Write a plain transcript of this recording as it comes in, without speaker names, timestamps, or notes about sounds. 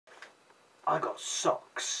I got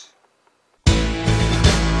socks.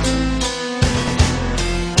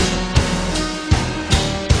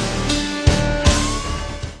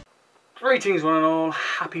 Greetings one and all,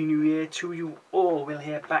 Happy New Year to you all. We're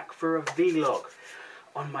here back for a vlog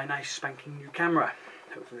on my nice spanking new camera.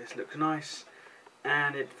 Hopefully this looks nice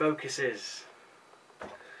and it focuses. I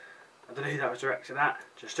don't know who that was directed at,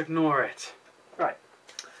 just ignore it. Right,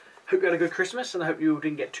 hope you had a good Christmas and I hope you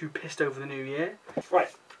didn't get too pissed over the new year. Right,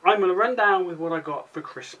 I'm going to run down with what I got for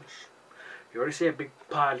Christmas. You already see a big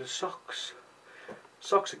pile of socks.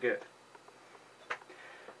 Socks are good.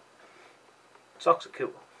 Socks are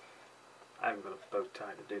cool. I haven't got a bow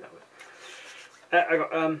tie to do that with. I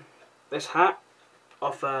got this hat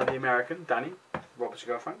off the American, Danny, Robert's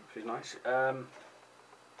girlfriend, she's nice.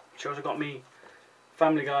 She also got me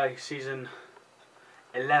Family Guy season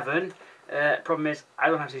 11. Problem is, I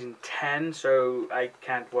don't have season 10, so I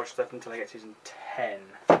can't watch stuff until I get season 10,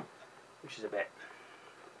 which is a bit.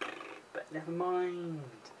 But never mind.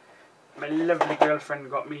 My lovely girlfriend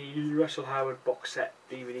got me Russell Howard box set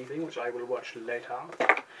DVD thing, which I will watch later,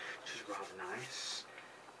 which is rather nice.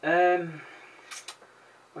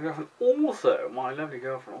 My girlfriend also, my lovely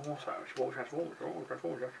girlfriend also, she bought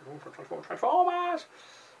Transformers.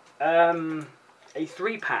 A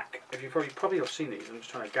 3-pack. If you probably have seen these, I'm just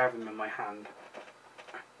trying to gather them in my hand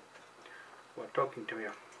while talking to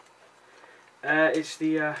you. It's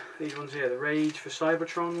the these ones here, the Rage for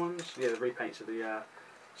Cybertron ones. Yeah, the repaints of the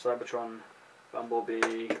Cybertron,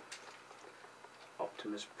 Bumblebee,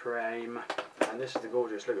 Optimus Prime, and this is the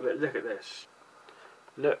gorgeous. Look at this.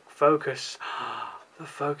 Look, focus. The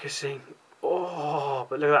focusing. Oh,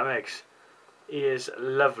 but look at that mix. He is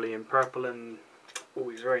lovely in purple and oh,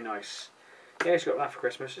 he's very nice. Yeah, he's got that for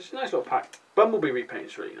Christmas. It's a nice little pack. Bumblebee repaint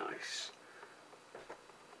is really nice.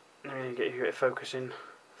 Let me get it focusing.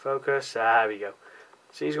 Focus. There we go.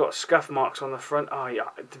 See, he's got scuff marks on the front. Oh yeah.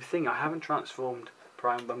 The thing, I haven't transformed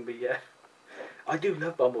Prime Bumblebee yet. I do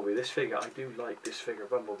love Bumblebee. This figure, I do like this figure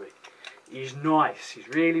of Bumblebee. He's nice. He's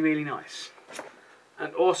really, really nice.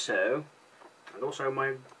 And also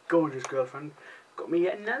my gorgeous girlfriend got me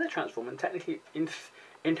yet another Transformer. And technically,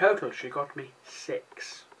 in total, she got me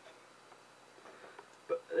 6.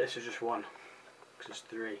 But this is just one, because it's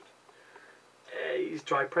 3. He's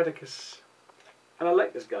Tripredacus. And I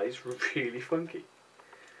like this guy, he's really funky.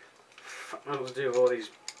 I don't know what to do with all these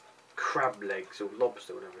crab legs or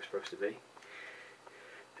lobster, whatever it's supposed to be.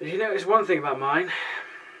 If you notice one thing about mine,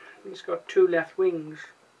 he's got 2 left wings.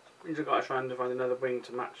 Means I've got to try and find another wing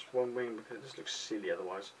to match one wing because it just looks silly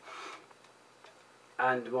otherwise.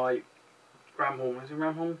 And my ram horn, is it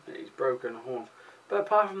ram horn? He's broken a horn. But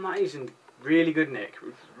apart from that, he's in really good nick,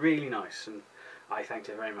 really nice, and I thanked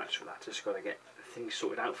her very much for that. Just got to get things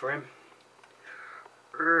sorted out for him.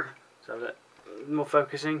 So that more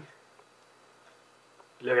focusing.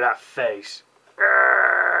 Look at that face.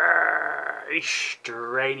 He's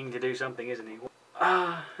straining to do something, isn't he?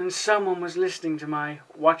 And someone was listening to my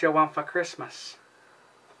What You Want for Christmas.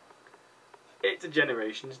 It's a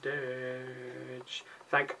Generations Dirge.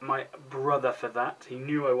 Thank my brother for that. He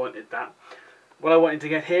knew I wanted that. Well, I wanted to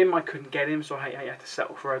get him, I couldn't get him, so I had to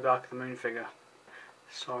settle for a Dark of the Moon figure.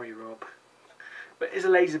 Sorry, Rob. But it's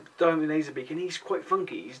a diamond laser beak, and he's quite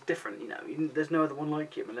funky. He's different, you know. There's no other one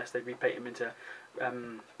like him unless they repaint him into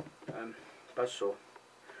Buzzsaw.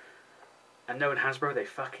 And knowing Hasbro, they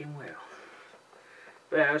fucking will.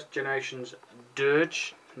 But yeah, that's Generations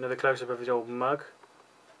Dirge. Another close-up of his old mug.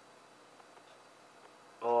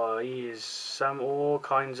 Oh, he is all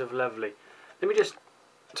kinds of lovely. Let me just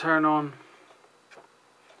turn on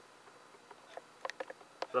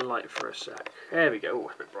the light for a sec. There we go. Oh,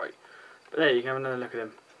 it's a bit bright. But there you can have another look at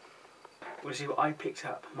him. We'll see what I picked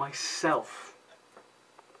up myself.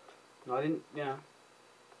 No, I didn't, you know,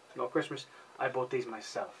 not Christmas. I bought these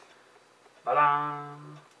myself. Ta-da!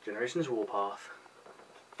 Generations Warpath.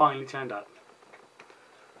 Finally turned up.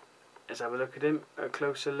 Let's have a look at him. A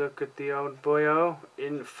closer look at the old boyo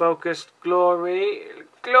in focused glory.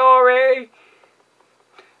 Glory!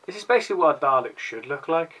 This is basically what a Dalek should look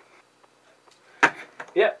like.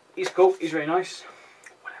 Yep, he's cool. He's very nice.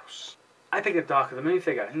 What else? I picked up Dark of the Moon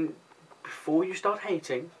figure, and before you start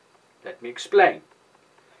hating, let me explain.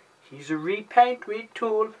 He's a repaint,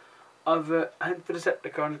 retool of a Hunt for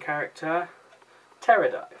Decepticon character,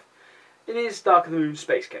 Terradive. It is Dark of the Moon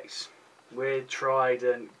Space Case, with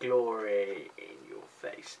Trident Glory in your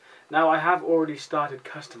face. Now, I have already started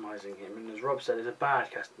customizing him, and as Rob said, it's a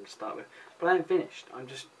bad custom to start with, but I haven't finished. I'm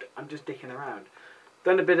just dicking around.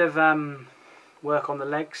 Done a bit of work on the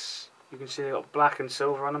legs. You can see they got black and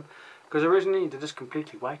silver on them, because originally they're just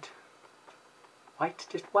completely white. White,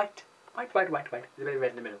 just white. White. There's a bit of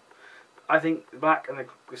red in the middle. I think the black and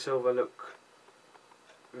the silver look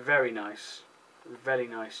very nice. Very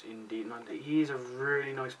nice indeed. And he is a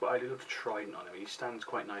really nice, but I do love the trident on him. He stands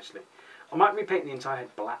quite nicely. I might repaint the entire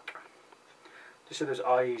head black, just so those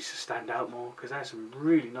eyes stand out more, because there's some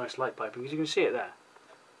really nice light piping. As you can see it there.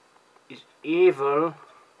 He's evil.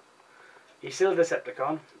 He's still a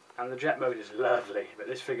Decepticon, and the jet mode is lovely, but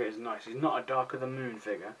this figure is nice. He's not a Dark of the Moon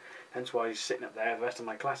figure, hence why he's sitting up there with the rest of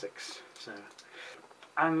my classics. So,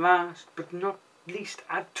 and last but not least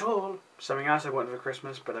at all, something else I wanted for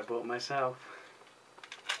Christmas, but I bought myself.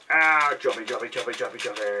 Ah, jobby.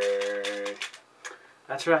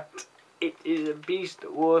 That's right. It is a Beast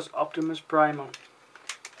Wars Optimus Primal.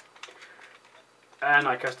 And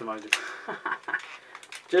I customised it.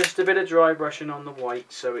 Just a bit of dry brushing on the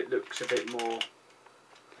white so it looks a bit more,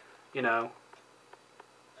 you know,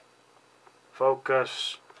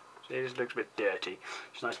 focus. See, this looks a bit dirty.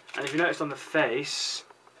 It's nice. And if you noticed on the face,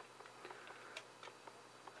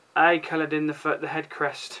 I coloured in the head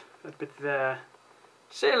crest a bit there.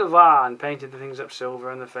 Silver, and painted the things up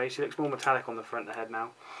silver in the face. It looks more metallic on the front of the head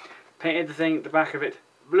now. Painted the thing at the back of it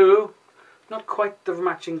blue. Not quite the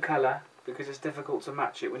matching colour, because it's difficult to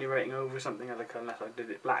match it when you're writing over something other colour unless I did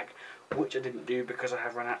it black, which I didn't do because I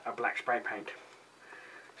have run out of black spray paint.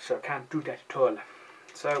 So I can't do that at all.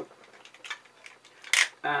 So,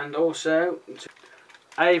 and also,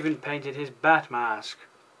 I even painted his bat mask.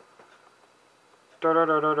 Bat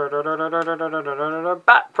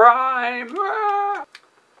Prime!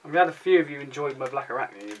 I'm glad a few of you enjoyed my Black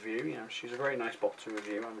Arachne review. You know, she's a very nice box to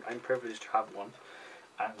review. I'm privileged to have one.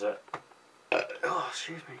 And, oh,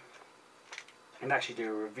 excuse me. And actually do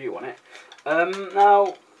a review on it.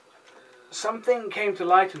 Now, something came to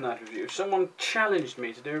light in that review. Someone challenged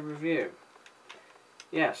me to do a review.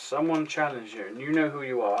 Yes, someone challenged you, and you know who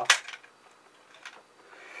you are.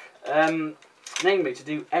 Namely, to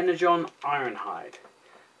do Energon Ironhide.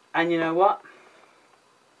 And you know what?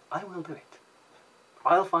 I will do it.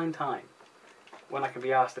 I'll find time when I can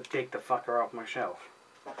be asked to dig the fucker off my shelf.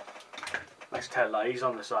 Let's tell that he's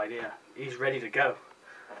on the side here. He's ready to go.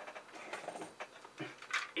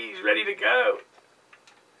 He's ready to go.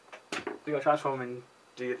 You gotta transform and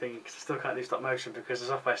do your thing, because I still can't do stop motion because the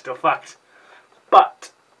software's still fucked.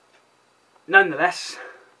 But nonetheless,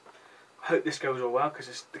 I hope this goes all well,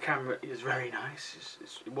 because the camera is very nice.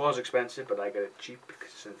 It was expensive, but I got it cheap because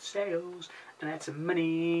it's in sales and I had some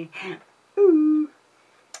money. Ooh.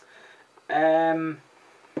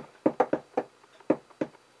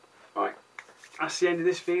 Right, that's the end of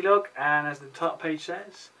this vlog, and as the top page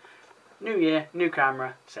says, new year, new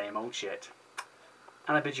camera, same old shit.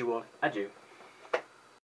 And I bid you all adieu.